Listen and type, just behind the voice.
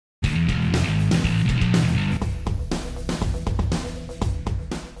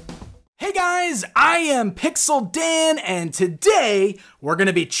Hey guys, I am Pixel Dan, and today we're going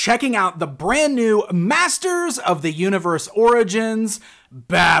to be checking out the brand new Masters of the Universe Origins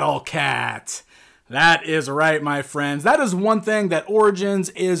Battle Cat. That is right, my friends. That is one thing that Origins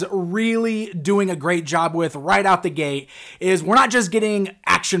is really doing a great job with right out the gate, is we're not just getting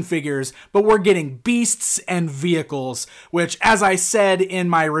action figures, but we're getting beasts and vehicles, which, as I said in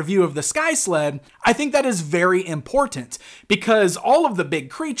my review of the Sky Sled, I think that is very important, because all of the big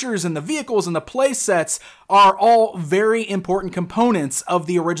creatures and the vehicles and the play sets are all very important components of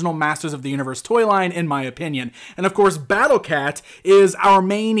the original Masters of the Universe toy line, in my opinion. And of course, Battle Cat is our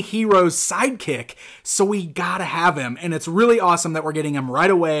main hero's sidekick, so we gotta have him, and it's really awesome that we're getting him right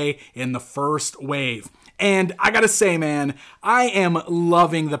away in the first wave. And I gotta say, man, I am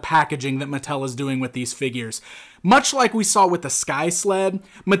loving the packaging that Mattel is doing with these figures. Much like we saw with the Sky Sled,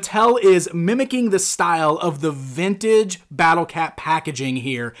 Mattel is mimicking the style of the vintage Battle Cat packaging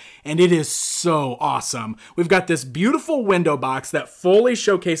here, and it is so awesome. We've got this beautiful window box that fully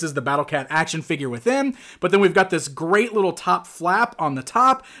showcases the Battle Cat action figure within, but then we've got this great little top flap on the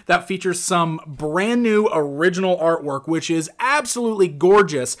top that features some brand new original artwork, which is absolutely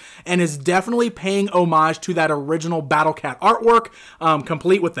gorgeous and is definitely paying homage to that original Battle Cat artwork,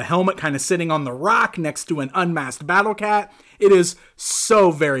 complete with the helmet kind of sitting on the rock next to an unmasked Battle Cat. It is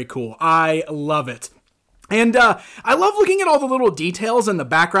so very cool. I love it. And I love looking at all the little details in the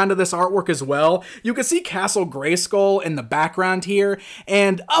background of this artwork as well. You can see Castle Grayskull in the background here,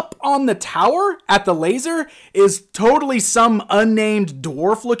 and up on the tower at the laser is totally some unnamed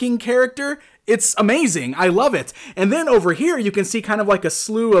dwarf-looking character. It's amazing. I love it. And then over here, you can see kind of like a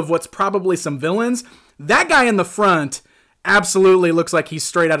slew of what's probably some villains. That guy in the front absolutely looks like he's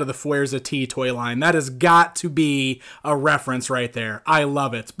straight out of the Fuerza T toy line. That has got to be a reference right there. I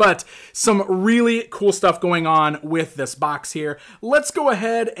love it. But some really cool stuff going on with this box here. Let's go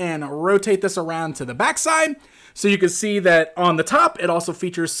ahead and rotate this around to the backside. So you can see that on the top, it also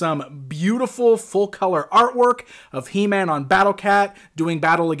features some beautiful full-color artwork of He-Man on Battle Cat doing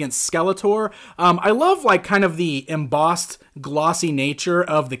battle against Skeletor. I love like kind of the embossed, glossy nature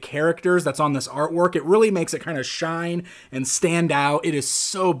of the characters that's on this artwork. It really makes it kind of shine and stand out. It is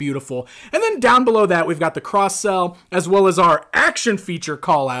so beautiful. And then down below that, we've got the cross-sell as well as our action feature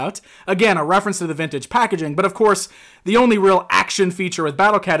call-out. Again, a reference to the vintage packaging, but of course, the only real action feature with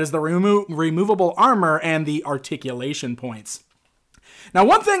Battle Cat is the removable armor and the articulation points. Now,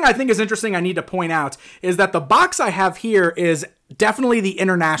 one thing I think is interesting I need to point out is that the box I have here is definitely the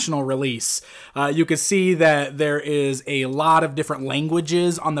international release. You can see that there is a lot of different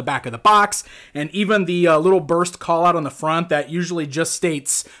languages on the back of the box, and even the little burst call out on the front that usually just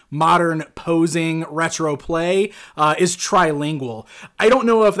states modern posing retro play is trilingual. I don't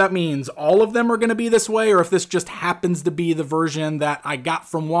know if that means all of them are going to be this way or if this just happens to be the version that I got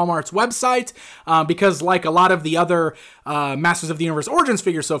from Walmart's website, because like a lot of the other Masters of the Universe Origins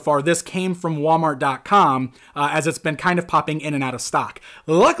figures so far, this came from Walmart.com as it's been kind of popping in and out of stock.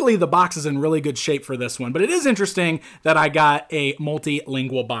 Luckily, the box is in really good shape for this one, but it is interesting that I got a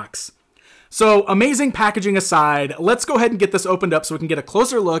multilingual box. So, amazing packaging aside, let's go ahead and get this opened up so we can get a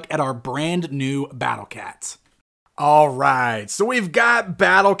closer look at our brand new Battle Cat. Alright, so we've got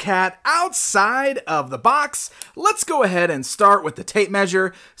Battle Cat outside of the box. Let's go ahead and start with the tape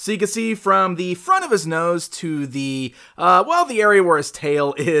measure. So you can see from the front of his nose to the, the area where his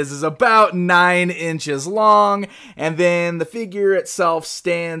tail is about 9 inches long. And then the figure itself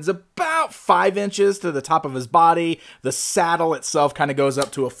stands about 5 inches to the top of his body. The saddle itself kind of goes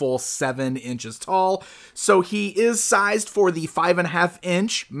up to a full 7 inches tall. So he is sized for the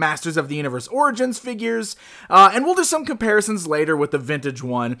 5.5-inch Masters of the Universe Origins figures. And we'll do some comparisons later with the vintage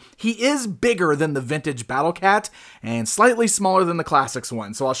one. He is bigger than the vintage Battle Cat and slightly smaller than the classics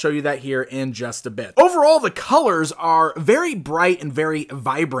one, so I'll show you that here in just a bit. Overall, the colors are very bright and very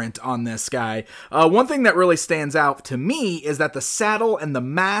vibrant on this guy. One thing that really stands out to me is that the saddle and the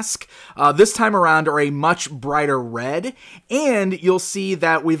mask this time around are a much brighter red, and you'll see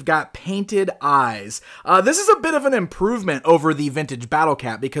that we've got painted eyes. This is a bit of an improvement over the vintage Battle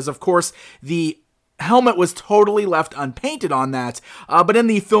Cat because, of course, the helmet was totally left unpainted on that, but in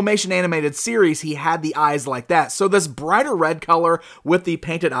the Filmation animated series, he had the eyes like that. So this brighter red color with the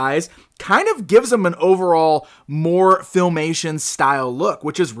painted eyes kind of gives him an overall more Filmation style look,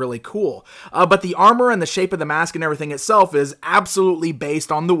 which is really cool. But the armor and the shape of the mask and everything itself is absolutely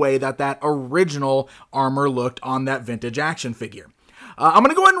based on the way that that original armor looked on that vintage action figure. I'm going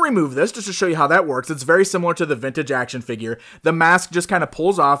to go ahead and remove this just to show you how that works. It's very similar to the vintage action figure. The mask just kind of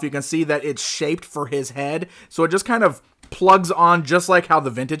pulls off. You can see that it's shaped for his head, so it just kind of plugs on just like how the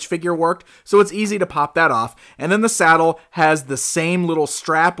vintage figure worked, so it's easy to pop that off. And then the saddle has the same little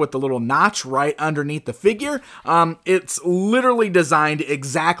strap with the little notch right underneath the figure. It's literally designed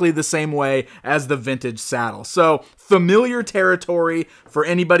exactly the same way as the vintage saddle. So familiar territory for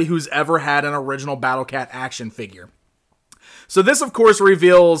anybody who's ever had an original Battle Cat action figure. So this, of course,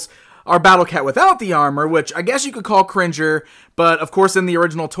 reveals our Battle Cat without the armor, which I guess you could call Cringer, but of course in the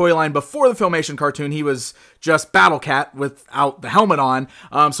original toy line before the Filmation cartoon, he was just Battle Cat without the helmet on,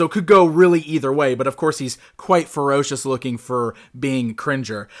 so it could go really either way, but of course he's quite ferocious looking for being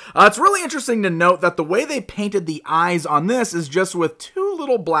Cringer. It's really interesting to note that the way they painted the eyes on this is just with two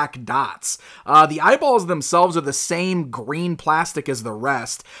little black dots. The eyeballs themselves are the same green plastic as the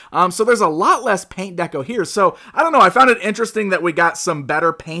rest, so there's a lot less paint deco here. So I don't know, I found it interesting that we got some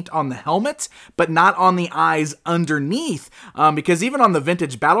better paint on the helmet, but not on the eyes underneath, because even on the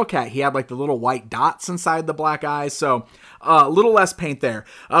vintage Battle Cat, he had like the little white dots inside the black eyes, so a little less paint there.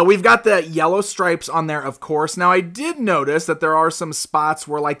 We've got the yellow stripes on there, of course. Now, I did notice that there are some spots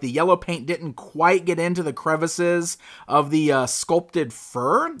where like the yellow paint didn't quite get into the crevices of the sculpted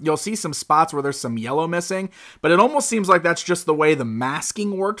fur. You'll see some spots where there's some yellow missing, but it almost seems like that's just the way the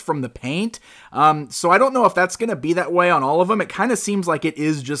masking worked from the paint. So I don't know if that's going to be that way on all of them. It kind of seems like it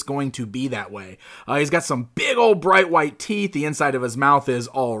is just going to be that way. He's got some big old bright white teeth. The inside of his mouth is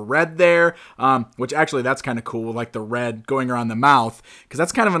all red there, which actually that's kind of cool, like the red going around the mouth, because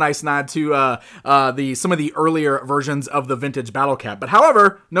that's kind of a nice nod to some of the earlier versions of the vintage Battle Cat. But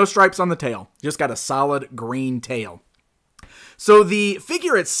however, no stripes on the tail, just got a solid green tail. So the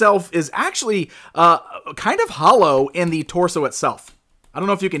figure itself is actually kind of hollow in the torso itself. I don't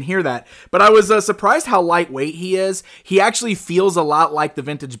know if you can hear that, but I was surprised how lightweight he is. He actually feels a lot like the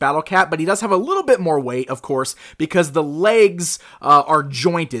vintage Battle Cat, but he does have a little bit more weight, of course, because the legs are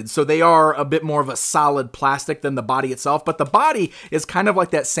jointed, so they are a bit more of a solid plastic than the body itself, but the body is kind of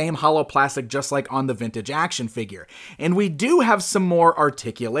like that same hollow plastic, just like on the vintage action figure. And we do have some more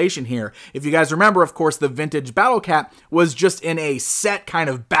articulation here. If you guys remember, of course, the vintage Battle Cat was just in a set kind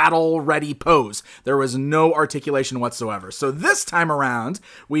of battle-ready pose. There was no articulation whatsoever. So this time around,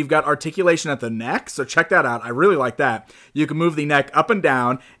 we've got articulation at the neck, so check that out. I really like that. You can move the neck up and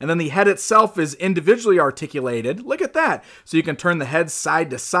down, and then the head itself is individually articulated. Look at that. So you can turn the head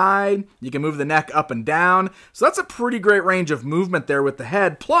side to side. You can move the neck up and down. So that's a pretty great range of movement there with the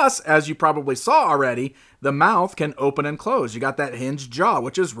head. Plus, as you probably saw already, the mouth can open and close. You got that hinged jaw,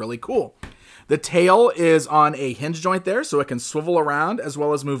 which is really cool. The tail is on a hinge joint there, so it can swivel around as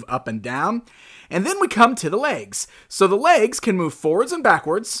well as move up and down. And then we come to the legs. So the legs can move forwards and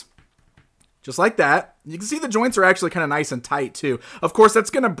backwards, just like that. You can see the joints are actually kind of nice and tight too. Of course, that's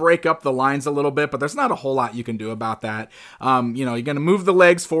going to break up the lines a little bit, but there's not a whole lot you can do about that. You know, you're going to move the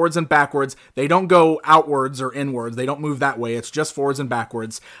legs forwards and backwards. They don't go outwards or inwards. They don't move that way. It's just forwards and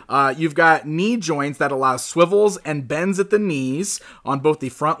backwards. You've got knee joints that allow swivels and bends at the knees on both the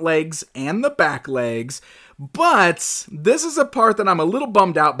front legs and the back legs. But this is a part that I'm a little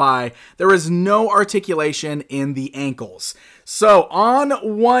bummed out by. There is no articulation in the ankles. So on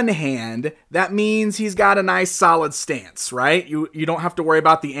one hand, that means he's got a nice solid stance, right? You don't have to worry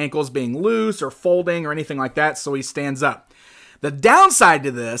about the ankles being loose or folding or anything like that, so he stands up. The downside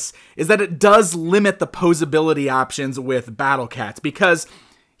to this is that it does limit the posability options with Battle Cats, because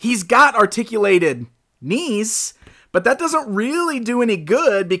he's got articulated knees, but that doesn't really do any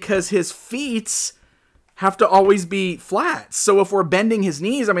good because his feet have to always be flat. So if we're bending his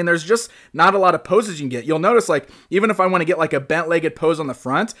knees, I mean, there's just not a lot of poses you can get. You'll notice, like, even if I want to get like a bent-legged pose on the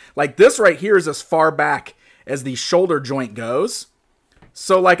front, like this right here is as far back as the shoulder joint goes.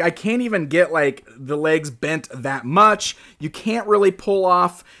 So like I can't even get like the legs bent that much. You can't really pull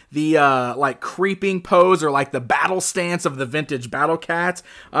off the like creeping pose or like the battle stance of the vintage Battle Cat.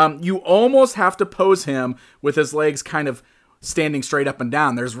 You almost have to pose him with his legs kind of standing straight up and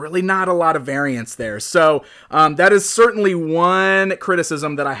down. There's really not a lot of variance there. So that is certainly one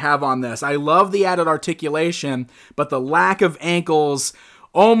criticism that I have on this. I love the added articulation, but the lack of ankles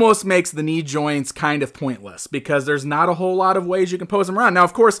almost makes the knee joints kind of pointless because there's not a whole lot of ways you can pose them around. Now,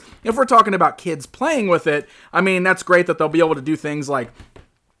 of course, if we're talking about kids playing with it, I mean, that's great that they'll be able to do things like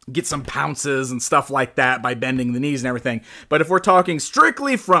get some pounces and stuff like that by bending the knees and everything. But if we're talking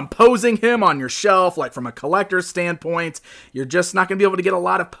strictly from posing him on your shelf, like from a collector's standpoint, you're just not going to be able to get a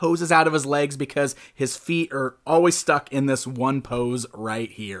lot of poses out of his legs because his feet are always stuck in this one pose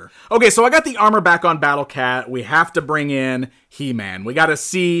right here. Okay, so I got the armor back on Battle Cat. We have to bring in He-Man. We got to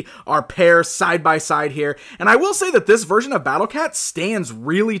see our pair side by side here. And I will say that this version of Battle Cat stands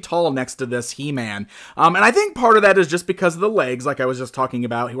really tall next to this He-Man. And I think part of that is just because of the legs, like I was just talking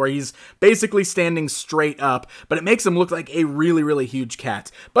about, where he's basically standing straight up, but it makes him look like a really, really huge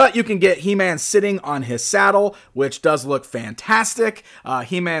cat. But you can get He-Man sitting on his saddle, which does look fantastic.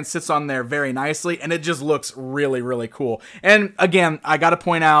 He-Man sits on there very nicely, and it just looks really, really cool. And again, I gotta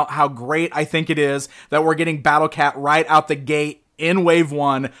point out how great I think it is that we're getting Battle Cat right out the gate in Wave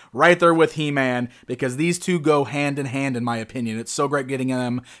 1, right there with He-Man, because these two go hand in hand, in my opinion. It's so great getting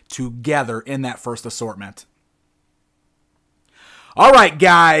them together in that first assortment. All right,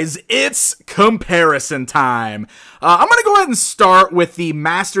 guys, it's comparison time. I'm going to go ahead and start with the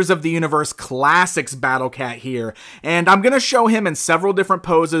Masters of the Universe Classics Battle Cat here, and I'm going to show him in several different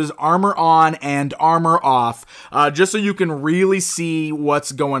poses, armor on and armor off, just so you can really see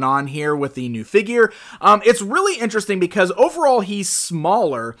what's going on here with the new figure. It's really interesting because overall he's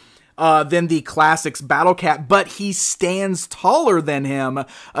smaller than the Classics Battle Cat, but he stands taller than him,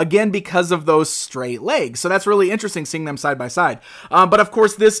 again, because of those straight legs. So that's really interesting seeing them side by side. But of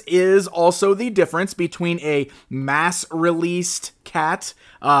course, this is also the difference between a mass-released cat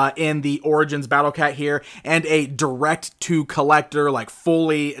in the Origins Battle Cat here, and a direct-to-collector, like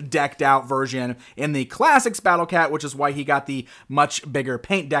fully decked-out version in the Classics Battle Cat, which is why he got the much bigger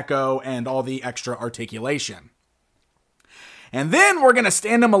paint deco and all the extra articulation. And then we're going to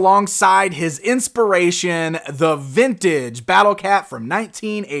stand him alongside his inspiration, the vintage Battle Cat from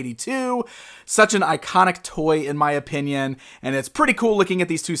 1982. Such an iconic toy, in my opinion, and it's pretty cool looking at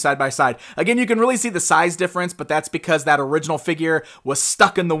these two side by side. Again, you can really see the size difference, but that's because that original figure was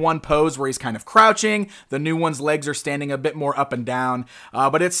stuck in the one pose where he's kind of crouching. The new one's legs are standing a bit more up and down,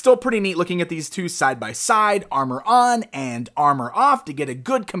 but it's still pretty neat looking at these two side by side, armor on and armor off, to get a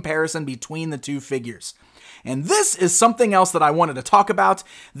good comparison between the two figures. And this is something else that I wanted to talk about.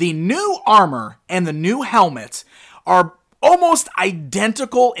 The new armor and the new helmet are almost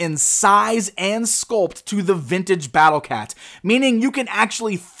identical in size and sculpt to the vintage Battle Cat, meaning you can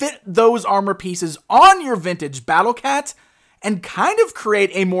actually fit those armor pieces on your vintage Battle Cat and kind of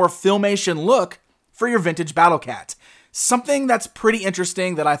create a more Filmation look for your vintage Battle Cat. Something that's pretty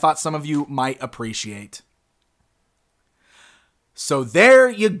interesting that I thought some of you might appreciate. So there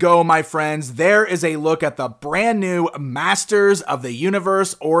you go, my friends. There is a look at the brand new Masters of the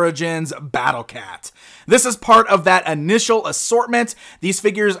Universe Origins Battle Cat. This is part of that initial assortment. These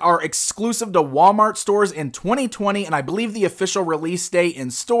figures are exclusive to Walmart stores in 2020, and I believe the official release date in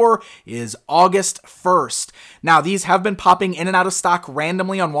store is August 1st. Now, these have been popping in and out of stock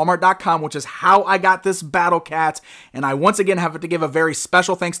randomly on Walmart.com, which is how I got this Battle Cat, and I once again have to give a very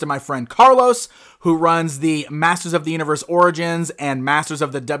special thanks to my friend Carlos, who runs the Masters of the Universe Origins and Masters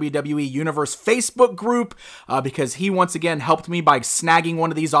of the WWE Universe Facebook group, because he once again helped me by snagging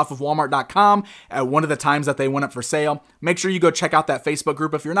one of these off of Walmart.com at one of the times that they went up for sale. Make sure you go check out that Facebook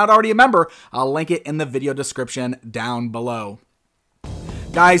group if you're not already a member. I'll link it in the video description down below.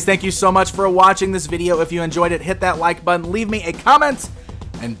 Guys, thank you so much for watching this video. If you enjoyed it, hit that like button, leave me a comment,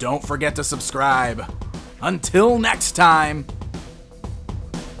 and don't forget to subscribe. Until next time.